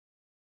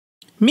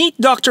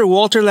Meet Dr.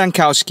 Walter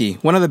Langkowski,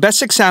 one of the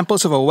best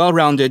examples of a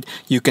well-rounded,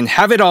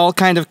 you-can-have-it-all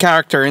kind of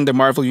character in the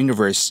Marvel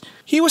Universe.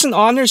 He was an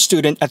honors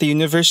student at the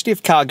University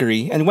of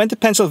Calgary and went to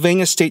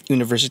Pennsylvania State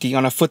University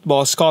on a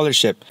football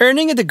scholarship,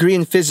 earning a degree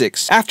in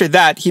physics. After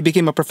that, he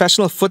became a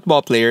professional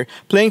football player,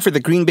 playing for the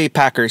Green Bay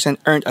Packers and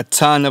earned a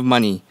ton of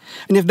money.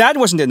 And if that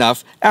wasn't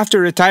enough,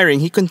 after retiring,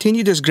 he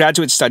continued his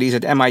graduate studies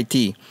at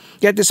MIT.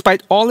 Yet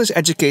despite all his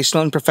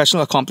educational and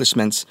professional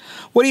accomplishments,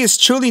 what he is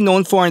truly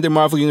known for in the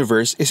Marvel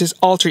Universe is his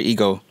alter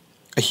ego,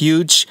 a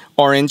huge,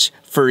 orange,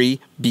 furry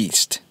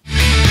beast.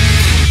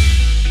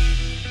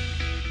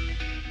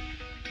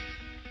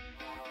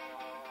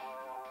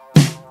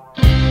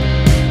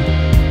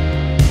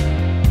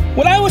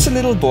 When I was a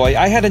little boy,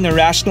 I had an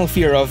irrational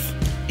fear of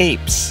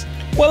apes.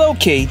 Well,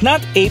 okay,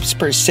 not apes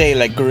per se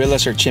like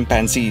gorillas or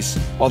chimpanzees,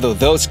 although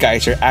those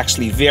guys are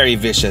actually very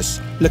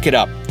vicious. Look it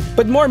up.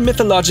 But more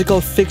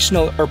mythological,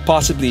 fictional, or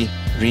possibly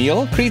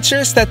real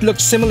creatures that look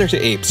similar to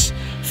apes.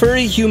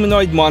 Furry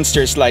humanoid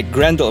monsters like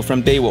Grendel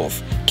from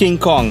Beowulf, King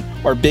Kong,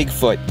 or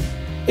Bigfoot.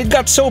 It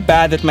got so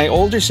bad that my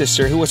older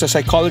sister, who was a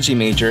psychology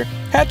major,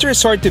 had to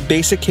resort to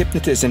basic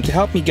hypnotism to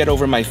help me get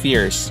over my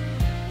fears.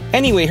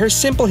 Anyway, her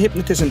simple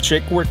hypnotism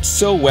trick worked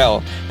so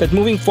well that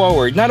moving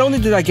forward, not only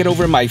did I get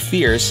over my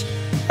fears,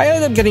 I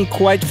ended up getting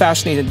quite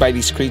fascinated by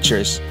these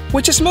creatures,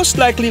 which is most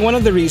likely one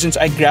of the reasons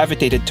I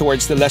gravitated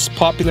towards the less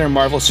popular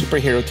Marvel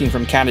superhero team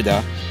from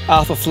Canada,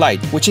 Alpha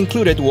Flight, which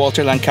included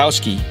Walter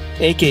Langkowski,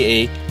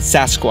 aka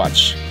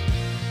Sasquatch.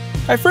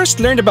 I first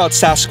learned about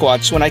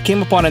Sasquatch when I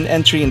came upon an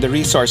entry in the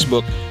resource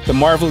book, The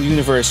Marvel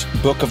Universe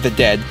Book of the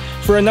Dead,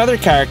 for another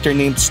character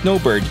named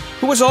Snowbird,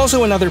 who was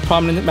also another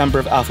prominent member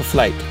of Alpha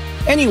Flight.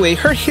 Anyway,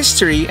 her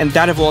history and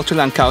that of Walter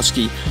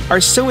Langkowski are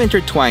so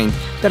intertwined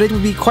that it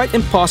would be quite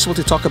impossible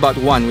to talk about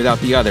one without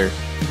the other.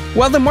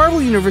 While the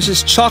Marvel Universe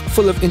is chock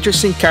full of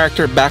interesting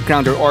character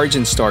background or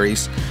origin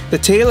stories, the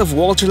tale of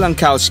Walter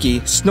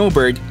Langkowski,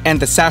 Snowbird, and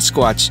the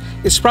Sasquatch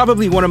is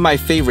probably one of my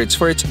favorites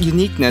for its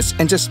uniqueness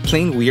and just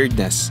plain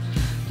weirdness.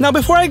 Now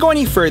before I go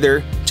any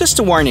further, just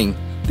a warning,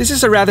 this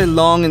is a rather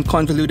long and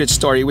convoluted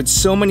story with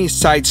so many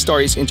side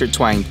stories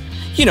intertwined.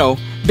 You know,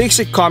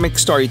 basic comic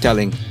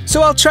storytelling.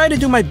 So I'll try to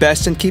do my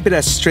best and keep it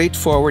as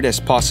straightforward as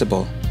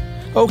possible.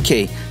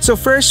 Okay, so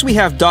first we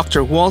have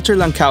Dr. Walter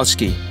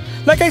Langkowski.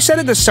 Like I said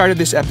at the start of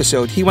this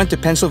episode, he went to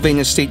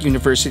Pennsylvania State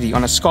University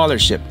on a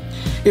scholarship.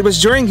 It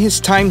was during his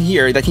time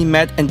here that he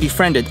met and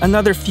befriended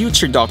another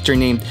future doctor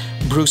named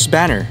Bruce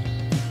Banner.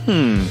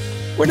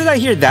 Where did I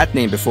hear that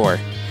name before?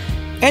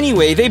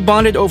 Anyway, they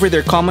bonded over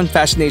their common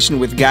fascination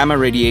with gamma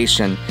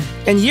radiation.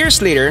 And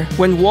years later,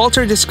 when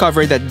Walter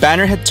discovered that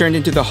Banner had turned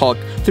into the Hulk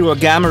through a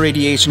gamma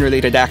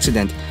radiation-related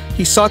accident,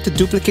 he sought to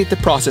duplicate the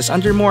process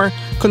under more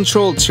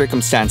controlled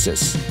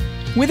circumstances.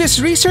 With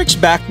his research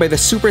backed by the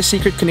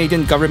super-secret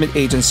Canadian government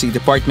agency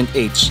Department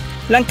H,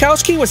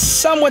 Langkowski was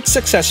somewhat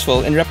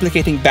successful in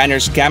replicating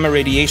Banner's gamma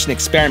radiation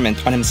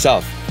experiment on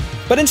himself.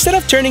 But instead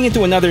of turning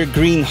into another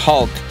green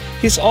Hulk,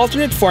 his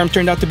alternate form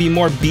turned out to be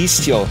more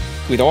bestial,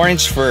 with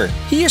orange fur.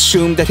 He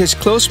assumed that his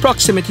close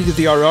proximity to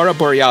the Aurora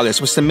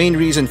Borealis was the main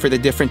reason for the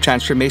different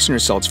transformation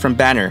results from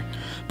Banner,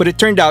 but it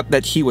turned out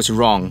that he was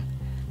wrong.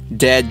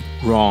 Dead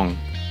wrong.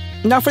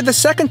 Now for the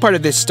second part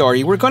of this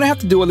story, we're gonna have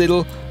to do a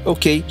little,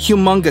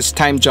 humongous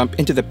time jump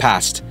into the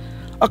past.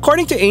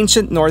 According to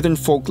ancient northern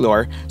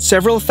folklore,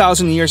 several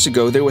thousand years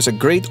ago there was a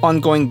great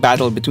ongoing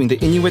battle between the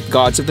Inuit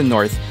gods of the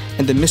north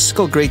and the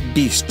mystical great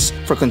beasts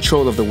for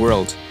control of the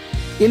world.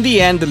 In the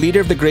end, the leader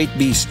of the great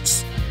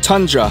beasts,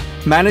 Tundra,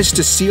 managed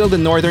to seal the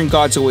northern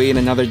gods away in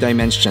another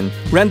dimension,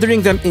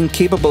 rendering them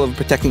incapable of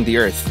protecting the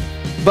Earth.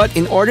 But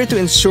in order to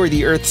ensure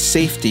the Earth's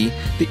safety,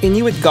 the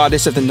Inuit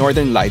goddess of the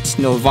Northern Lights,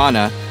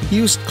 Nilvana,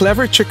 used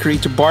clever trickery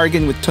to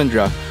bargain with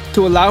Tundra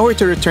to allow her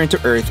to return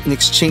to Earth in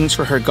exchange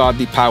for her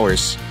godly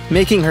powers,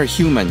 making her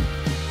human.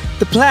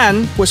 The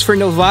plan was for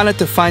Nilvana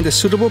to find a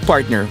suitable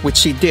partner, which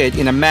she did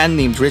in a man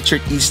named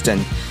Richard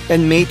Easton,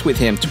 and mate with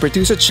him to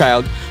produce a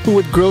child who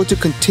would grow to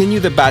continue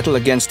the battle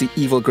against the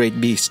evil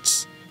great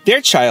beasts. Their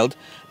child,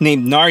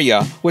 named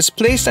Narya, was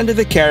placed under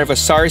the care of a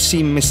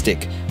Sarsi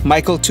mystic,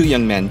 Michael Two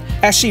Young Men,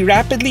 as she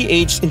rapidly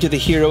aged into the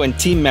hero and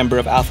team member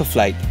of Alpha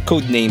Flight,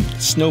 codenamed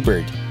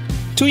Snowbird.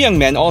 Two Young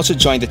Men also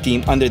joined the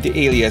team under the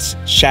alias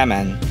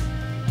Shaman.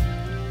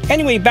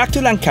 Anyway, back to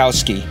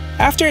Langkowski.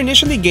 After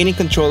initially gaining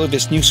control of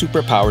his new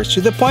superpowers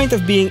to the point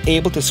of being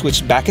able to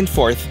switch back and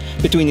forth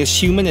between his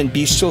human and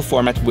bestial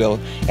form at will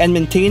and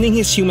maintaining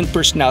his human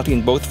personality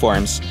in both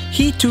forms,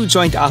 he too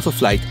joined Alpha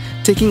Flight,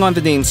 taking on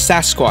the name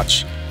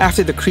Sasquatch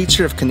after the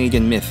creature of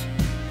Canadian myth.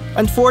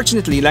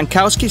 Unfortunately,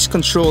 Langkowski's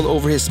control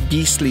over his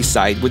beastly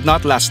side would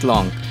not last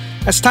long.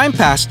 As time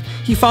passed,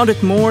 he found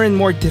it more and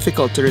more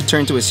difficult to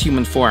return to his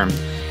human form,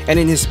 and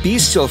in his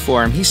bestial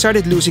form, he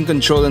started losing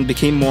control and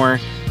became more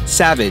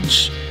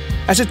savage.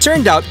 As it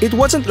turned out, it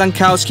wasn't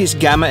Langkowski's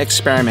gamma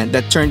experiment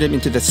that turned him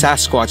into the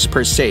Sasquatch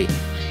per se.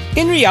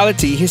 In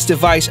reality, his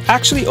device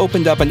actually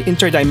opened up an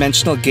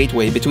interdimensional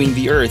gateway between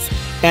the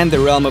Earth and the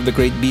realm of the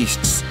great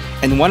beasts,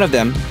 and one of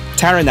them,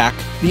 Taranak,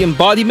 the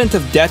embodiment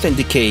of death and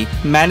decay,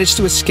 managed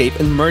to escape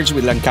and merge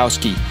with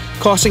Langkowski,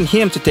 causing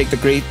him to take the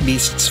great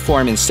beast's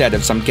form instead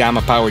of some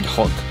gamma-powered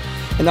Hulk.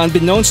 And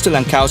unbeknownst to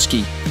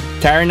Langkowski,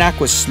 Tarenak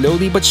was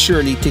slowly but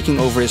surely taking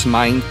over his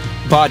mind,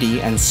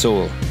 body, and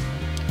soul.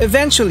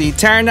 Eventually,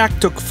 Tarenak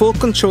took full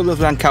control of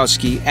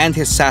Langkowski and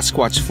his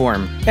Sasquatch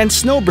form, and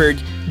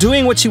Snowbird,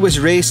 doing what she was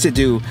raised to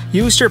do,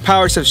 used her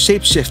powers of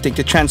shapeshifting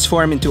to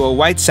transform into a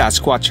white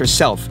Sasquatch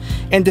herself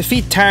and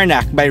defeat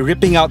Tarenak by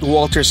ripping out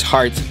Walter's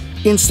heart,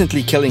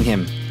 instantly killing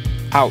him.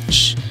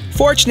 Ouch.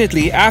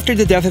 Fortunately, after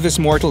the death of his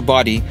mortal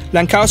body,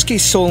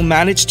 Langkowski's soul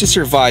managed to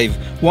survive,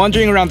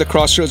 wandering around the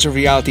crossroads of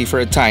reality for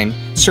a time,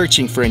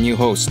 searching for a new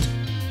host.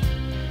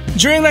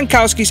 During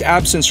Langkowski's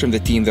absence from the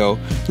team though,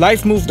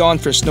 life moved on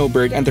for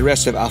Snowbird and the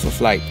rest of Alpha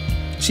Flight.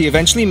 She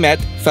eventually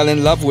met, fell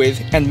in love with,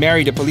 and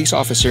married a police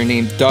officer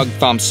named Doug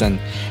Thompson,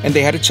 and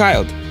they had a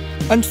child.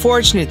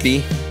 Unfortunately,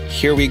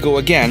 here we go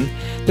again,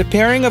 the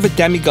pairing of a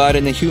demigod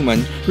and a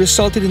human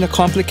resulted in a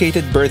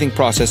complicated birthing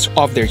process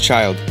of their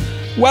child.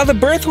 While the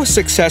birth was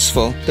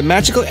successful, the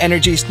magical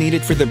energies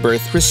needed for the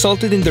birth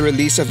resulted in the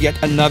release of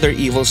yet another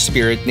evil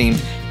spirit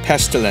named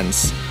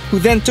Pestilence, who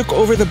then took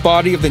over the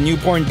body of the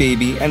newborn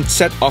baby and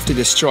set off to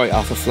destroy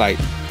Alpha Flight.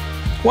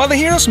 While the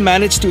heroes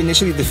managed to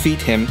initially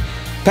defeat him,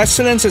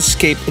 Pestilence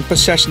escaped in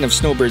possession of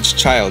Snowbird's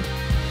child.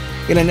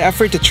 In an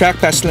effort to track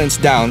Pestilence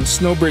down,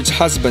 Snowbird's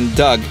husband,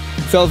 Doug,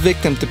 fell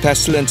victim to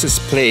Pestilence's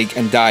plague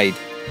and died.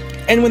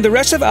 And when the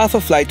rest of Alpha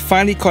Flight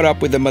finally caught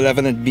up with the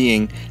malevolent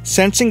being,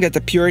 sensing that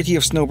the purity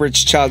of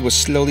Snowbird's child was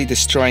slowly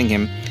destroying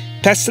him,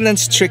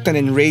 Pestilence tricked an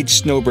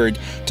enraged Snowbird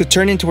to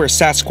turn into her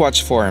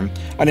Sasquatch form,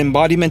 an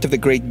embodiment of the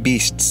great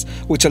beasts,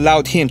 which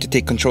allowed him to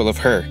take control of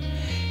her.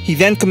 He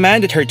then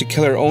commanded her to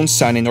kill her own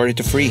son in order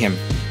to free him.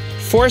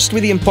 Forced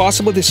with the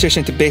impossible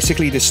decision to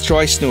basically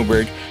destroy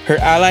Snowbird, her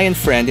ally and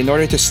friend, in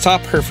order to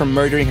stop her from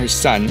murdering her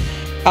son,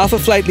 Alpha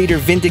Flight leader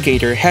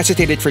Vindicator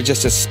hesitated for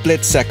just a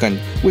split second,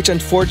 which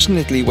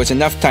unfortunately was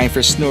enough time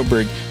for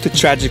Snowbird to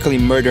tragically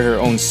murder her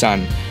own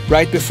son,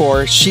 right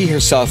before she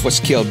herself was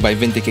killed by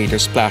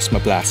Vindicator's plasma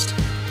blast.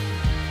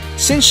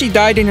 Since she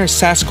died in her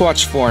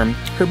Sasquatch form,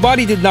 her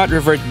body did not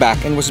revert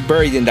back and was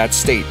buried in that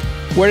state,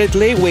 where it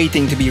lay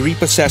waiting to be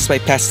repossessed by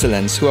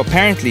Pestilence, who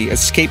apparently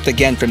escaped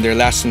again from their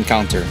last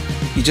encounter.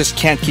 You just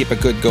can't keep a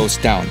good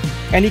ghost down.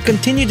 And he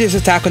continued his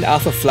attack on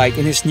Alpha Flight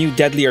in his new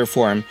deadlier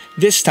form,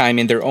 this time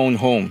in their own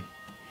home.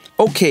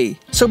 Okay,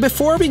 so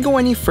before we go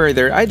any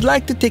further, I'd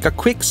like to take a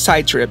quick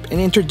side trip and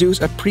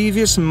introduce a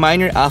previous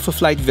minor Alpha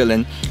Flight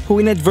villain who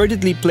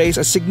inadvertently plays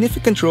a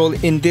significant role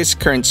in this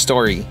current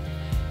story.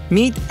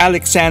 Meet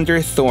Alexander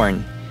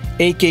Thorne,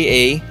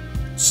 aka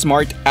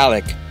Smart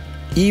Alec,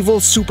 evil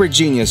super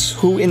genius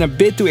who, in a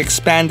bid to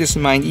expand his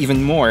mind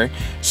even more,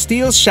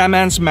 steals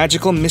Shaman's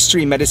magical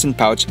mystery medicine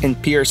pouch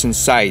and peers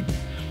inside.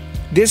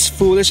 This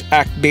foolish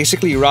act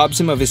basically robs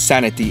him of his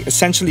sanity,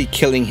 essentially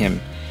killing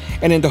him.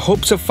 And in the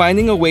hopes of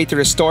finding a way to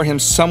restore him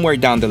somewhere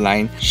down the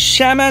line,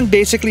 Shaman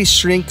basically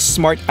shrinks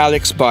Smart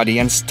Alec's body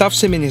and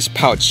stuffs him in his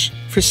pouch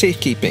for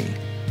safekeeping.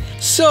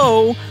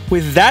 So,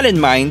 with that in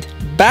mind,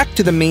 back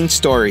to the main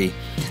story.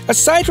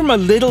 Aside from a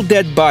little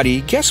dead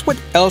body, guess what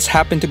else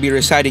happened to be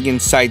residing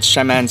inside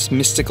Shaman's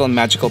mystical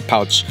magical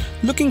pouch,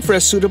 looking for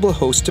a suitable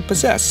host to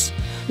possess?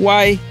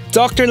 Why,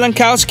 Dr.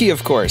 Langkowski,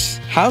 of course.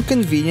 How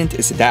convenient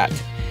is that?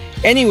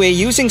 Anyway,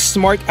 using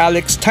Smart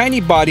Alec's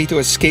tiny body to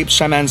escape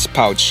Shaman's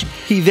pouch,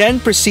 he then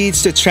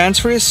proceeds to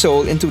transfer his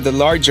soul into the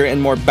larger and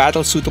more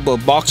battle-suitable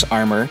box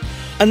armor,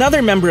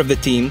 another member of the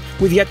team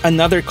with yet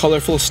another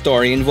colorful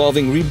story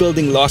involving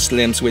rebuilding lost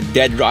limbs with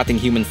dead rotting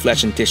human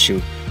flesh and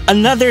tissue.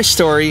 Another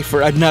story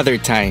for another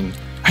time.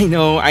 I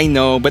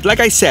know, but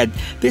like I said,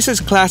 this is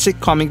classic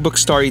comic book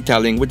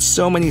storytelling with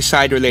so many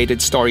side-related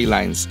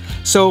storylines.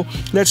 So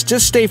let's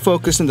just stay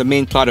focused on the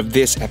main plot of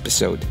this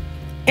episode.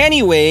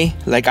 Anyway,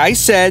 like I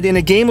said, in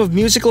a game of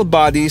musical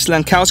bodies,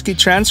 Langkowski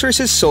transfers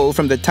his soul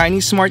from the tiny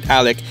Smart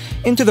Alec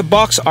into the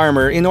box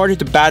armor in order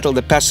to battle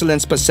the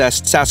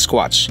pestilence-possessed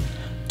Sasquatch.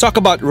 Talk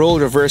about role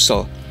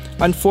reversal.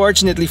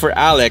 Unfortunately for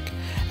Alec,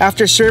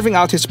 after serving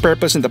out his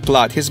purpose in the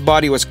plot, his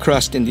body was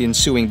crushed in the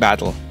ensuing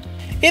battle.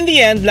 In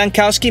the end,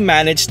 Langkowski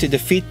managed to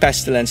defeat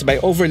Pestilence by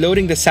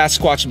overloading the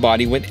Sasquatch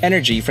body with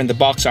energy from the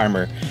box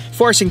armor,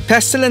 forcing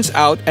Pestilence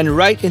out and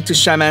right into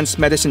Shaman's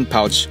medicine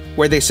pouch,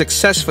 where they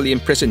successfully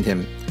imprisoned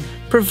him.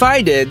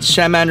 Provided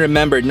Shaman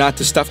remembered not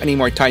to stuff any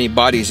more tiny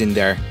bodies in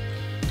there.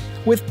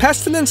 With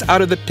Pestilence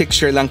out of the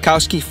picture,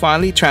 Langkowski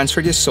finally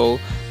transferred his soul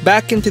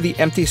back into the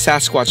empty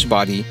Sasquatch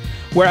body,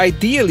 where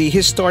ideally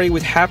his story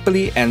would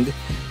happily end,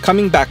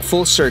 coming back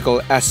full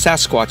circle as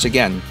Sasquatch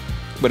again.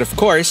 But of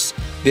course,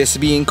 this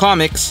being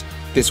comics,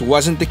 this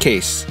wasn't the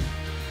case.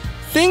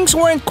 Things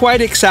weren't quite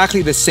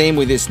exactly the same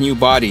with his new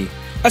body.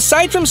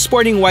 Aside from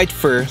sporting white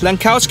fur,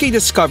 Langkowski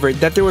discovered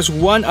that there was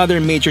one other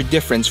major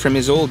difference from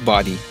his old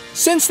body.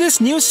 Since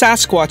this new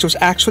Sasquatch was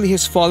actually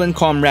his fallen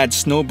comrade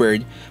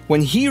Snowbird,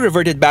 when he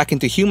reverted back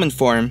into human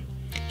form,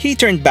 he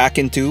turned back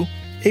into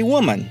a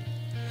woman.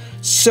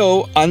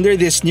 So, under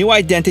this new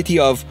identity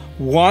of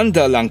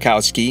Wanda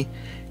Langkowski,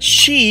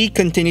 She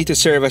continued to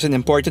serve as an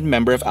important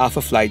member of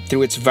Alpha Flight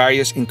through its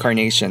various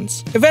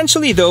incarnations.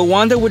 Eventually though,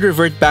 Wanda would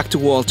revert back to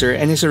Walter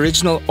and his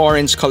original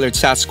orange-colored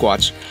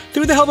Sasquatch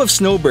through the help of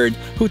Snowbird,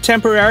 who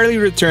temporarily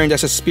returned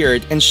as a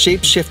spirit and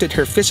shape-shifted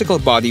her physical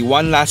body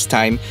one last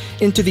time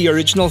into the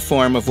original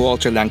form of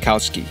Walter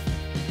Langkowski.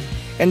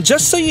 And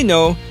just so you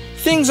know,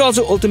 things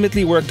also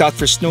ultimately worked out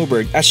for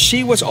Snowbird, as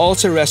she was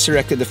also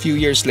resurrected a few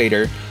years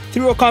later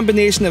through a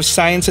combination of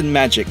science and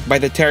magic by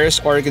the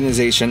terrorist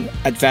organization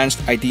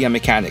Advanced Idea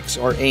Mechanics,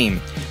 or AIM,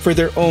 for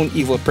their own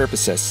evil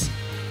purposes.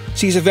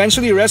 She's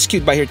eventually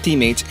rescued by her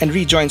teammates and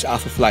rejoins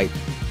Alpha Flight.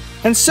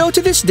 And so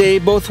to this day,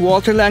 both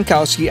Walter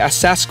Langkowski as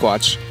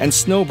Sasquatch and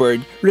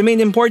Snowbird remain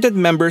important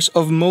members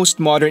of most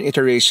modern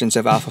iterations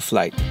of Alpha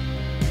Flight.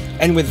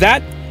 And with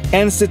that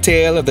ends the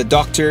tale of the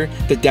Doctor,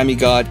 the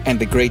Demigod, and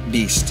the Great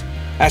Beast.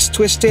 As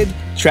twisted,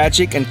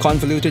 tragic, and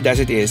convoluted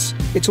as it is,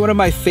 it's one of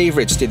my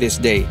favorites to this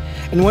day,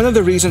 and one of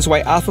the reasons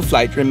why Alpha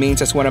Flight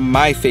remains as one of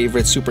my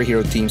favorite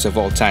superhero teams of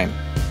all time.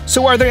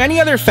 So are there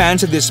any other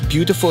fans of this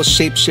beautiful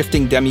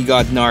shape-shifting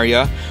demigod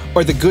Narya,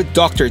 or the good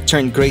doctor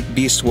turned great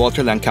beast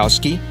Walter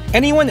Langkowski?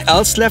 Anyone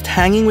else left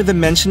hanging with the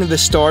mention of the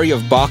story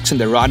of Box and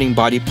the rotting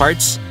body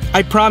parts?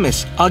 I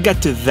promise I'll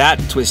get to that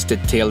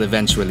twisted tale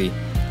eventually.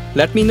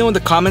 Let me know in the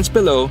comments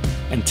below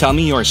and tell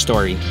me your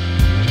story.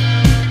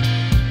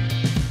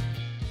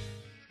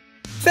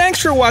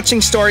 Thanks for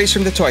watching Stories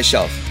from the Toy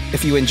Shelf.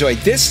 If you enjoyed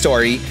this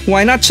story,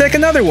 why not check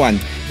another one?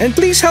 And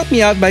please help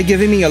me out by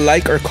giving me a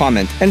like or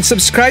comment, and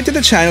subscribe to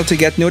the channel to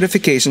get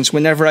notifications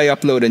whenever I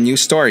upload a new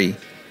story.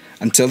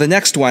 Until the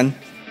next one.